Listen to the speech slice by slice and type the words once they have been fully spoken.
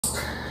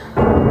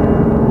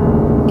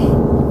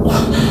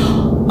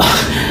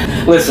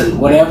Listen,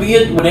 whatever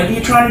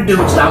you're trying to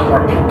do, it's not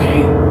working,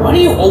 okay? Why do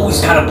you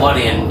always gotta butt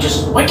in?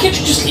 Why can't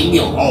you just leave me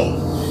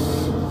alone?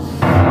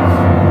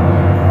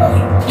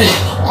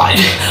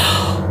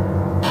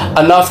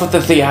 Enough with the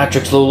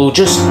theatrics, Lulu.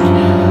 Just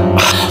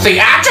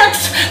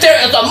theatrics? There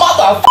is a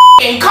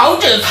motherfucking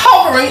coach just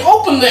hovering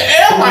open the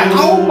air like,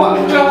 oh my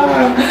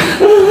god.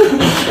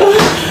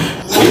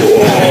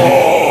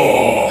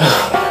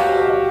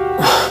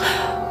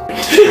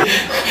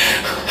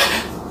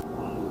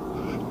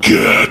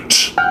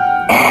 Get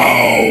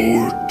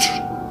out.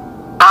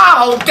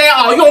 How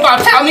dare you not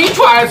tell me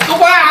twice?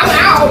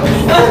 Out.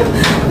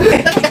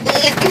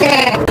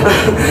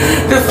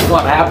 This is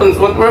what happens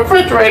when the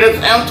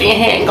refrigerator's empty.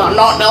 He ain't got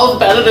nothing else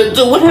better to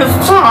do with his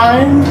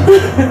time.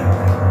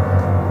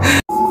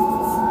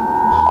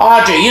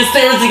 Audrey, you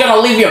seriously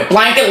gonna leave your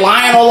blanket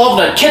lying all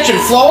over the kitchen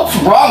floor? What's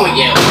wrong with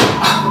you?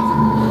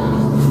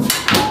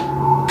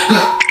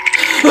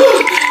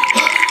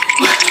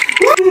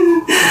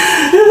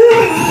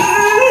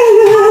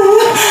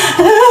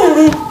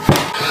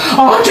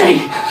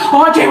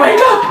 Audrey, wake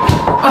up!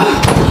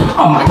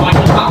 Oh my god,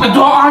 you locked the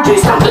door, Audrey!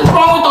 Something's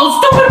wrong with those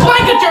stupid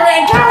blankets your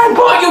Aunt Karen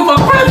bought you for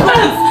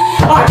Christmas!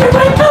 Audrey,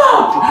 wake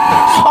up!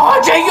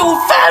 Audrey, you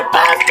fat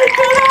bastard,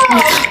 get up!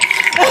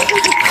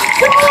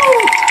 Come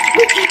on!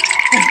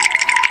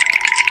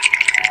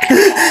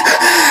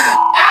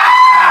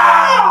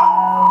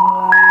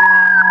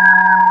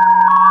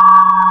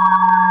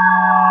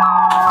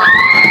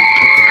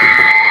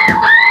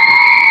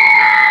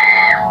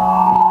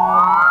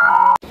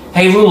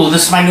 Hey Lulu,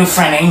 this is my new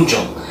friend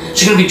Angel.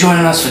 She's gonna be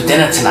joining us for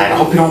dinner tonight. I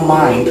hope you don't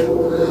mind.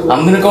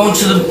 I'm gonna go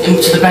into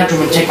the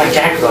bedroom and take my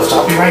jacket off, so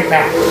I'll be right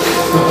back.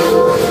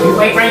 You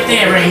wait right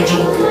there, Angel.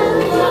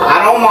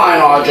 I don't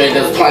mind, Audrey.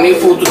 There's plenty of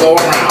food to go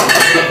around.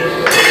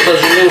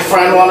 Does your new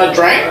friend want a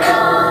drink?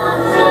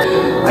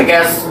 I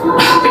guess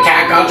the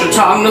cat got your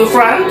tongue, new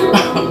friend?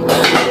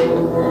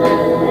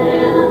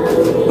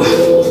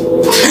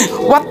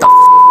 What the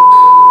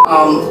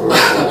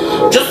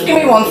just give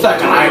me 1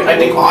 second. I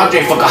think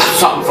Audrey forgot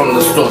something from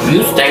the store.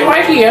 You stay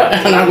right here,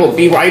 and I will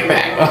be right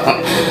back.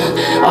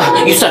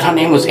 You said her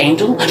name was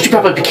Angel? She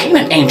probably became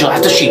an angel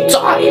after she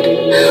died.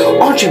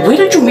 Audrey, where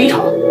did you meet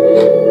her?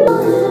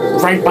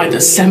 Right by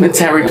the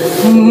cemetery.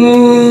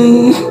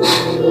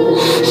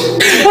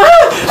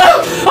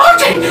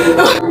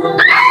 Audrey!